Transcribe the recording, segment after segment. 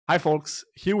Hi folks,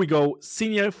 here we go.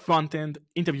 Senior front-end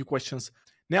interview questions.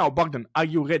 Now, Bogdan, are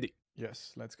you ready?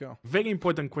 Yes, let's go. Very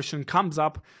important question comes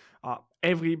up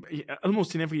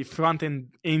almost in every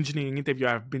front-end engineering interview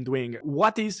I've been doing.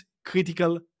 What is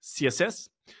critical CSS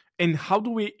and how do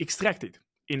we extract it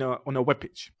on a web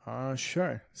page?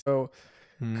 Sure. So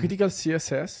critical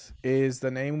CSS is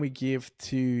the name we give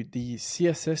to the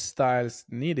CSS styles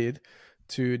needed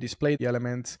to display the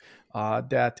elements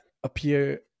that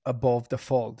appear above the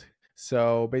fold.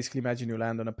 So basically, imagine you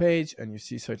land on a page and you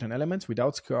see certain elements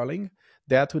without scrolling.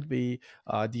 That would be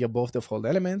the above the fold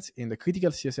elements. In the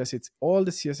critical CSS, it's all the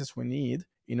CSS we need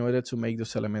in order to make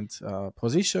those elements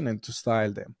position and to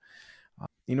style them.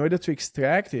 In order to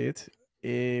extract it,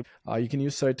 you can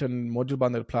use certain module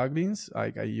bundle plugins.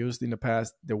 Like I used in the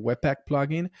past, the Webpack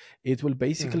plugin. It will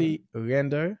basically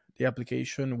render the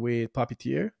application with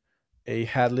Puppeteer, a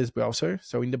headless browser.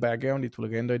 So in the background, it will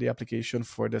render the application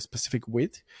for the specific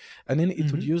width. And then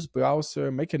it would use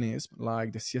browser mechanism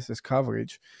like the CSS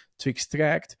coverage to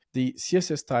extract the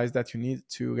CSS styles that you need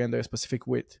to render a specific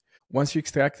width. Once you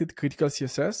extracted critical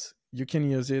CSS, you can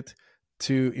use it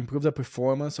to improve the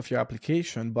performance of your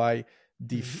application by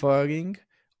deferring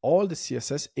all the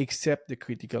CSS except the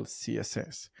critical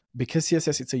CSS. Because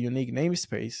CSS is a unique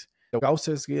namespace, the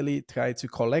browsers really try to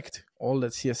collect all the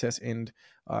CSS and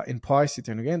parse it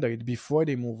and render it before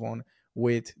they move on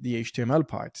with the HTML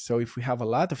part. So if we have a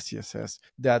lot of CSS,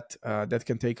 that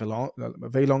can take a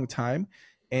very long time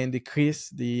and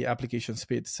decrease the application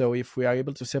speed. So if we are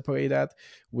able to separate that,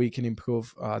 we can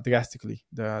improve drastically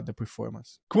the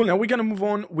performance. Cool. Now we're going to move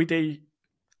on with a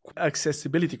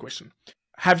accessibility question.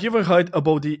 Have you ever heard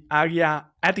about the ARIA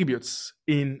attributes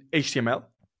in HTML?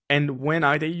 And when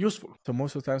are they useful? So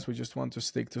most of the times we just want to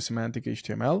stick to semantic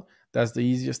HTML. That's the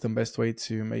easiest and best way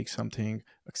to make something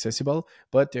accessible.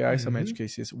 But there are some edge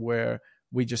cases where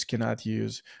we just cannot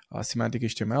use semantic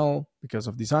HTML because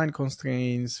of design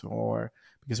constraints or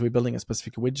because we're building a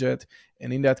specific widget.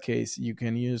 And in that case, you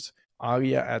can use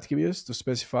ARIA attributes to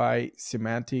specify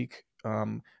semantic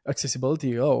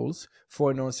accessibility roles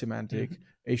for non-semantic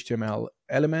HTML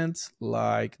elements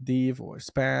like div or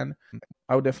span.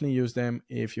 I would definitely use them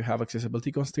if you have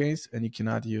accessibility constraints and you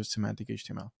cannot use semantic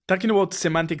HTML. Talking about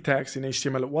semantic tags in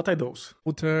HTML, what are those?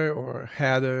 Footer or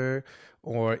header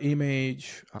or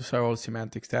image, those are all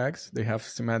semantic tags. They have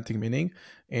semantic meaning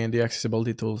and the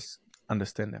accessibility tools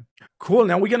understand them. Cool.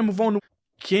 Now we're going to move on.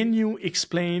 Can you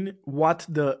explain what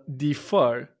the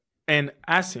defer and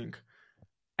async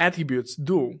attributes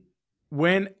do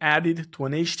when added to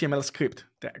an HTML script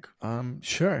tag?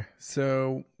 Sure.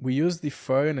 So we use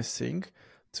defer and async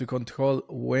to control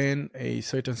when a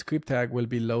certain script tag will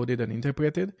be loaded and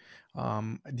interpreted.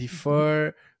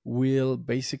 Defer will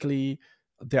basically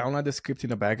download the script in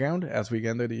the background as we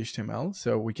render the HTML,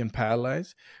 so we can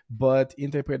parallelize, but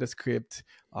interpret the script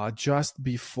just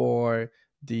before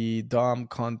the DOM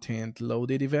content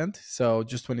loaded event. So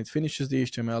just when it finishes the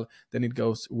HTML, then it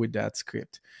goes with that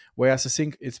script. Whereas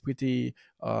async, it's pretty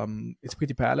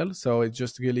parallel. So it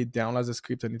just really downloads the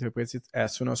script and interprets it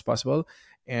as soon as possible.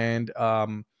 And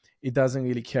it doesn't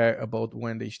really care about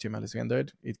when the HTML is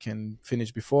rendered. It can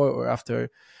finish before or after.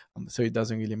 So it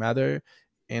doesn't really matter.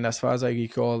 And as far as I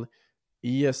recall,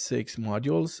 ES6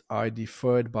 modules are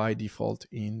deferred by default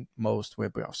in most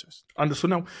web browsers.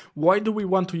 Understood. Now, why do we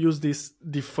want to use these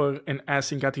defer and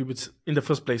async attributes in the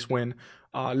first place when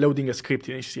loading a script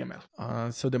in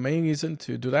HTML? So the main reason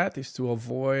to do that is to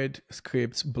avoid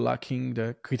scripts blocking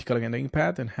the critical rendering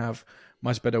path and have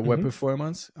much better web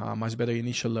performance, much better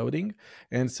initial loading.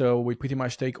 And so we pretty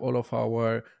much take all of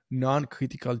our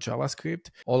non-critical JavaScript,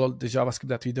 all of the JavaScript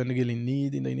that we don't really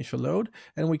need in the initial load,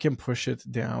 and we can push it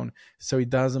down so it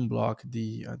doesn't block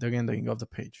the rendering of the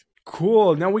page.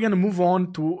 Cool. Now we're going to move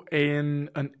on to an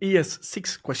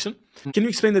ES6 question. Can you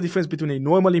explain the difference between a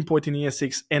normal import in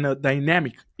ES6 and a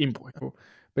dynamic import?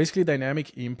 Basically,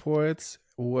 dynamic imports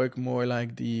work more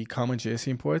like the common JS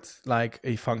imports, like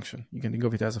a function. You can think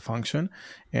of it as a function,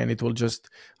 and it will just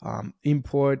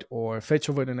import or fetch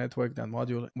over the network that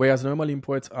module. Whereas normal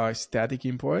imports are static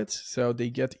imports, so they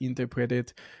get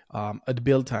interpreted at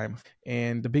build time.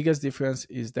 And the biggest difference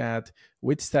is that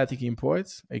with static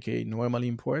imports, aka normal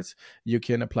imports, you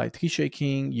can apply tree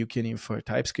shaking, you can infer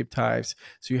TypeScript types,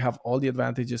 so you have all the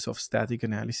advantages of static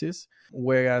analysis.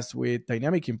 Whereas with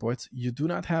dynamic imports, you do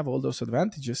not have all those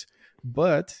advantages,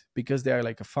 but because they are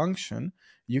like a function,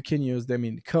 you can use them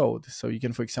in code. So you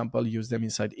can, for example, use them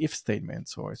inside if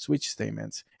statements or switch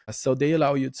statements. So they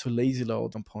allow you to lazy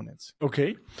load components.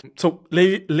 Okay. So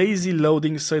lazy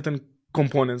loading certain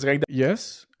components, right?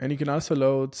 Yes, and you can also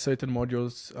load certain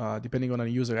modules depending on a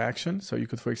user action. So you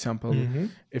could, for example,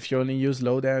 if you only use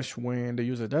Lodash when the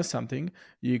user does something,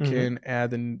 you can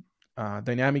add a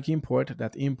dynamic import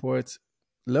that imports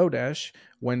Lodash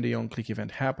when the onClick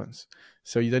event happens.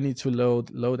 So you don't need to load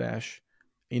Lodash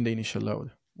in the initial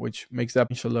load, which makes that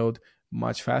initial load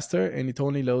much faster, and it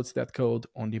only loads that code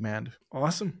on demand.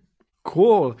 Awesome.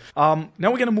 Cool. Now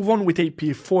we're going to move on with a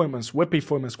performance, web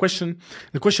performance question.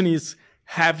 The question is,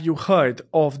 have you heard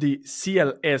of the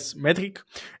CLS metric?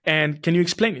 And can you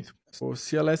explain it? So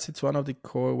CLS, it's one of the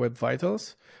core web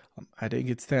vitals. I think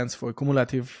it stands for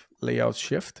cumulative layout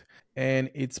shift.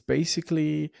 And it's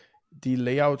basically the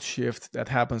layout shift that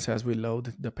happens as we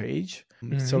load the page.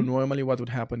 So normally what would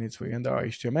happen is we render our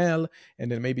HTML,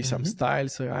 and then maybe some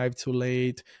styles arrive too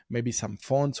late, maybe some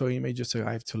fonts or images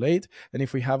arrive too late. And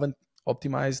if we haven't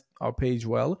optimized our page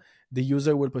well, the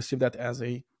user will perceive that as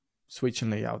a switch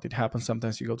in layout. It happens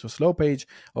sometimes you go to a slow page,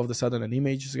 all of a sudden an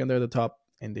image is rendered at the top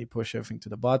and they push everything to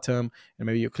the bottom, and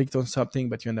maybe you clicked on something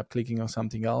but you end up clicking on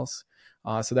something else.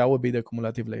 So that would be the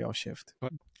cumulative layout shift.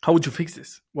 How would you fix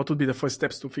this? What would be the first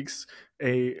steps to fix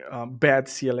a bad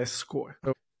CLS score?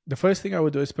 So the first thing I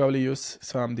would do is probably use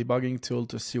some debugging tool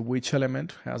to see which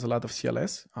element has a lot of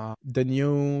CLS. The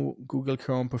new Google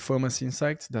Chrome Performance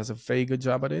Insights does a very good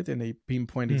job at it, and they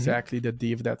pinpoint exactly the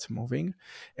div that's moving.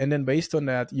 And then based on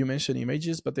that, you mentioned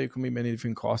images, but there can be many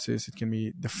different causes. It can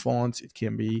be the fonts, it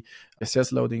can be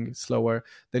SS loading slower.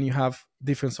 Then you have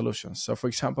different solutions. So for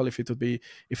example,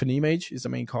 if an image is the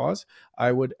main cause,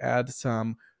 I would add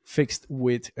some fixed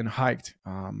width and height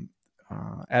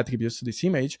attributes to this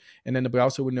image, and then the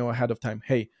browser would know ahead of time,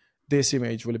 hey, this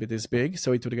image will be this big,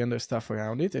 so it would render stuff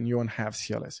around it and you won't have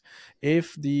CLS.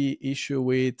 If the issue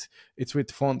with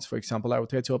fonts, for example, I would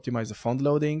try to optimize the font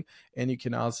loading, and you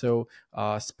can also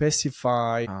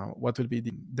specify what will be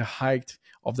the height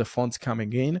of the fonts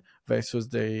coming in versus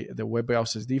the web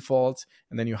browser's defaults,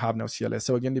 and then you have no CLS.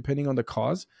 So again, depending on the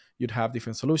cause, you'd have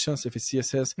different solutions. If it's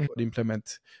CSS, you would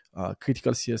implement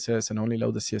critical CSS and only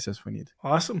load the CSS we need.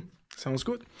 Awesome. Sounds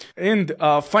good. And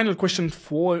final question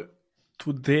for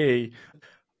today.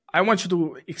 I want you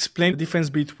to explain the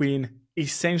difference between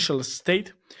essential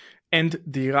state and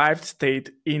derived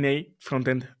state in a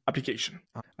front-end application.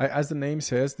 As the name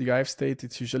says, derived state,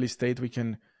 it's usually state we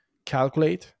can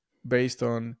calculate based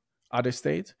on other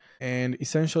state, and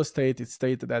essential state is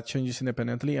state that changes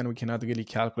independently and we cannot really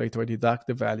calculate or deduct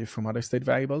the value from other state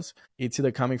variables. It's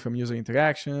either coming from user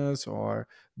interactions or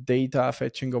data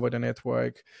fetching over the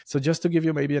network. So just to give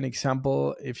you maybe an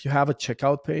example, if you have a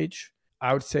checkout page,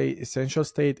 I would say essential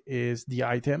state is the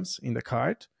items in the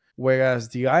cart, whereas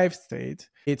derived state,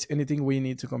 it's anything we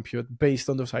need to compute based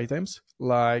on those items,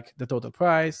 like the total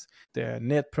price, the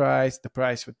net price, the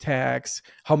price with tax,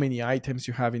 how many items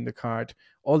you have in the cart.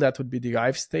 All that would be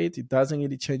derived state. It doesn't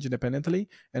really change independently,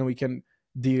 and we can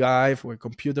derive or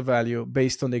compute the value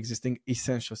based on the existing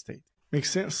essential state.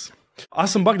 Makes sense.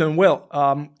 Awesome, Bogdan. Well,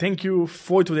 thank you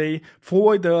for today.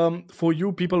 For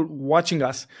you people watching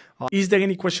us, is there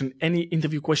any question, any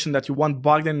interview question that you want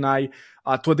Bogdan and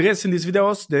I to address in these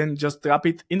videos? Then just drop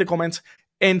it in the comments.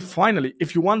 And finally,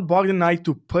 if you want Bogdan and I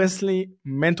to personally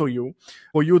mentor you,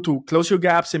 for you to close your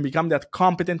gaps and become that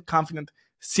competent, confident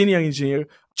senior engineer,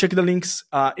 check the links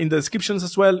in the descriptions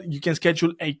as well. You can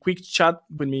schedule a quick chat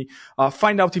with me,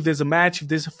 find out if there's a match, if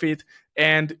there's a fit,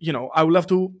 and I would love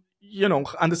to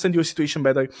understand your situation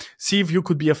better, see if you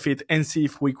could be a fit, and see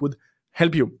if we could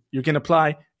help you. You can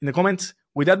apply in the comments.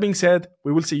 With that being said,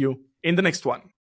 we will see you in the next one.